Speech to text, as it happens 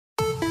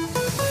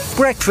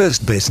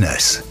Breakfast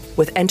Business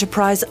with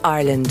Enterprise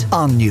Ireland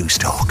on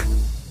Newstalk.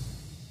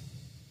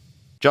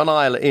 John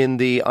Isle in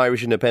the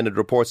Irish Independent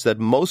reports that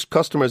most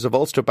customers of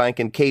Ulster Bank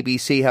and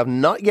KBC have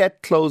not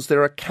yet closed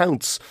their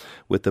accounts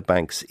with the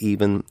banks,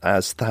 even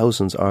as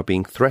thousands are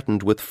being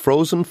threatened with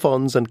frozen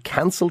funds and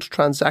cancelled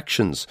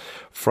transactions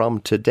from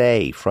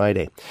today,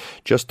 Friday.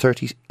 Just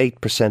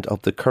 38%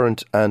 of the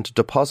current and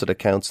deposit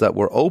accounts that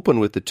were open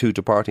with the two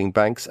departing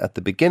banks at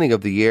the beginning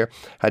of the year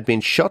had been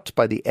shut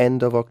by the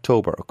end of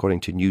October, according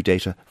to new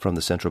data from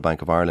the Central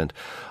Bank of Ireland.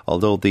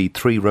 Although the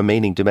three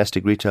remaining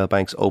domestic retail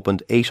banks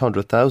opened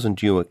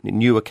 800,000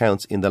 new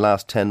accounts in the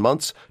last 10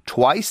 months,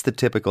 twice the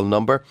typical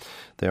number,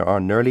 there are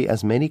nearly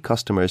as many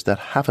customers that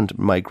haven't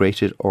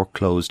migrated or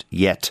closed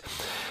yet.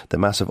 The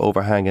massive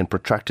overhang and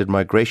protracted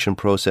migration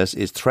process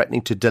is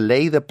threatening to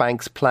delay the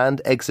bank's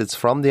planned exits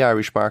from the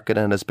Irish market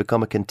and has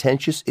become a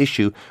contentious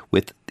issue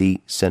with the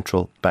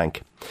central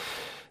bank.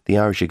 The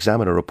Irish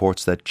Examiner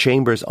reports that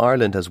Chambers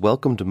Ireland has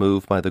welcomed a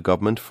move by the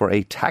government for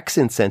a tax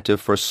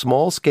incentive for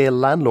small-scale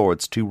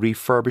landlords to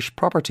refurbish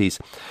properties,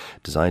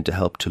 designed to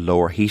help to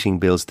lower heating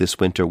bills this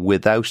winter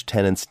without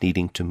tenants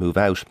needing to move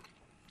out.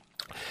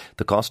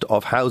 The cost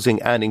of housing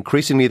and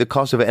increasingly the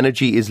cost of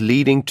energy is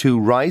leading to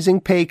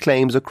rising pay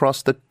claims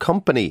across the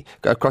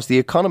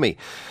economy.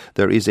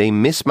 There is a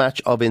mismatch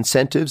of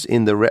incentives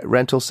in the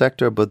rental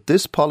sector, but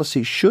this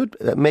policy should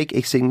make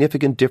a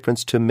significant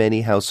difference to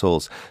many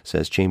households,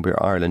 says Chamber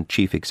Ireland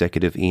Chief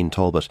Executive Ian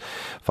Talbot.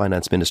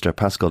 Finance Minister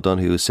Paschal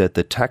Donohoe said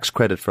the tax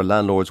credit for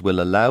landlords will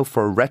allow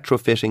for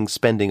retrofitting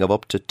spending of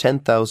up to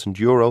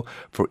 €10,000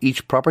 for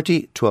each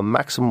property to a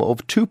maximum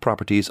of 2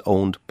 properties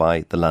owned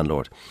by the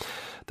landlord.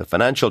 The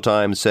Financial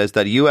Times says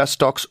that US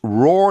stocks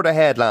roared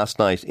ahead last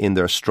night in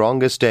their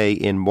strongest day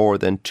in more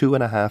than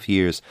 2.5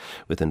 years,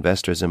 with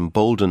investors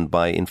emboldened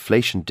by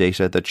inflation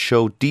data that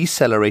show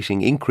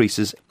decelerating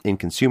increases in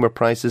consumer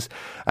prices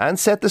and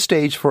set the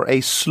stage for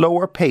a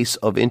slower pace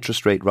of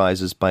interest rate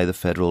rises by the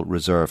Federal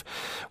Reserve.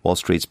 Wall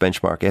Street's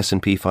benchmark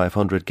S&P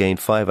 500 gained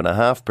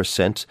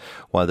 5.5%,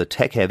 while the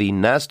tech-heavy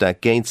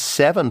Nasdaq gained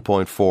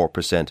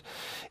 7.4%.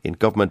 In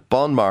government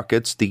bond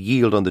markets, the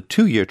yield on the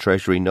 2-year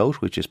Treasury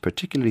note, which is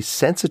particularly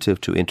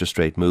sensitive to interest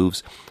rate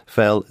moves,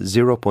 fell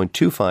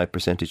 0.25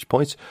 percentage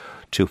points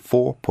to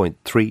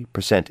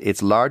 4.3%,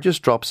 its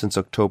largest drop since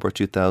October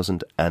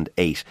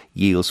 2008.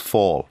 Yields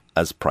fall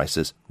as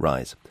prices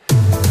rise.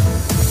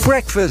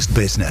 Breakfast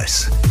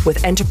Business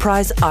with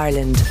Enterprise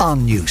Ireland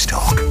on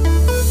Newstalk.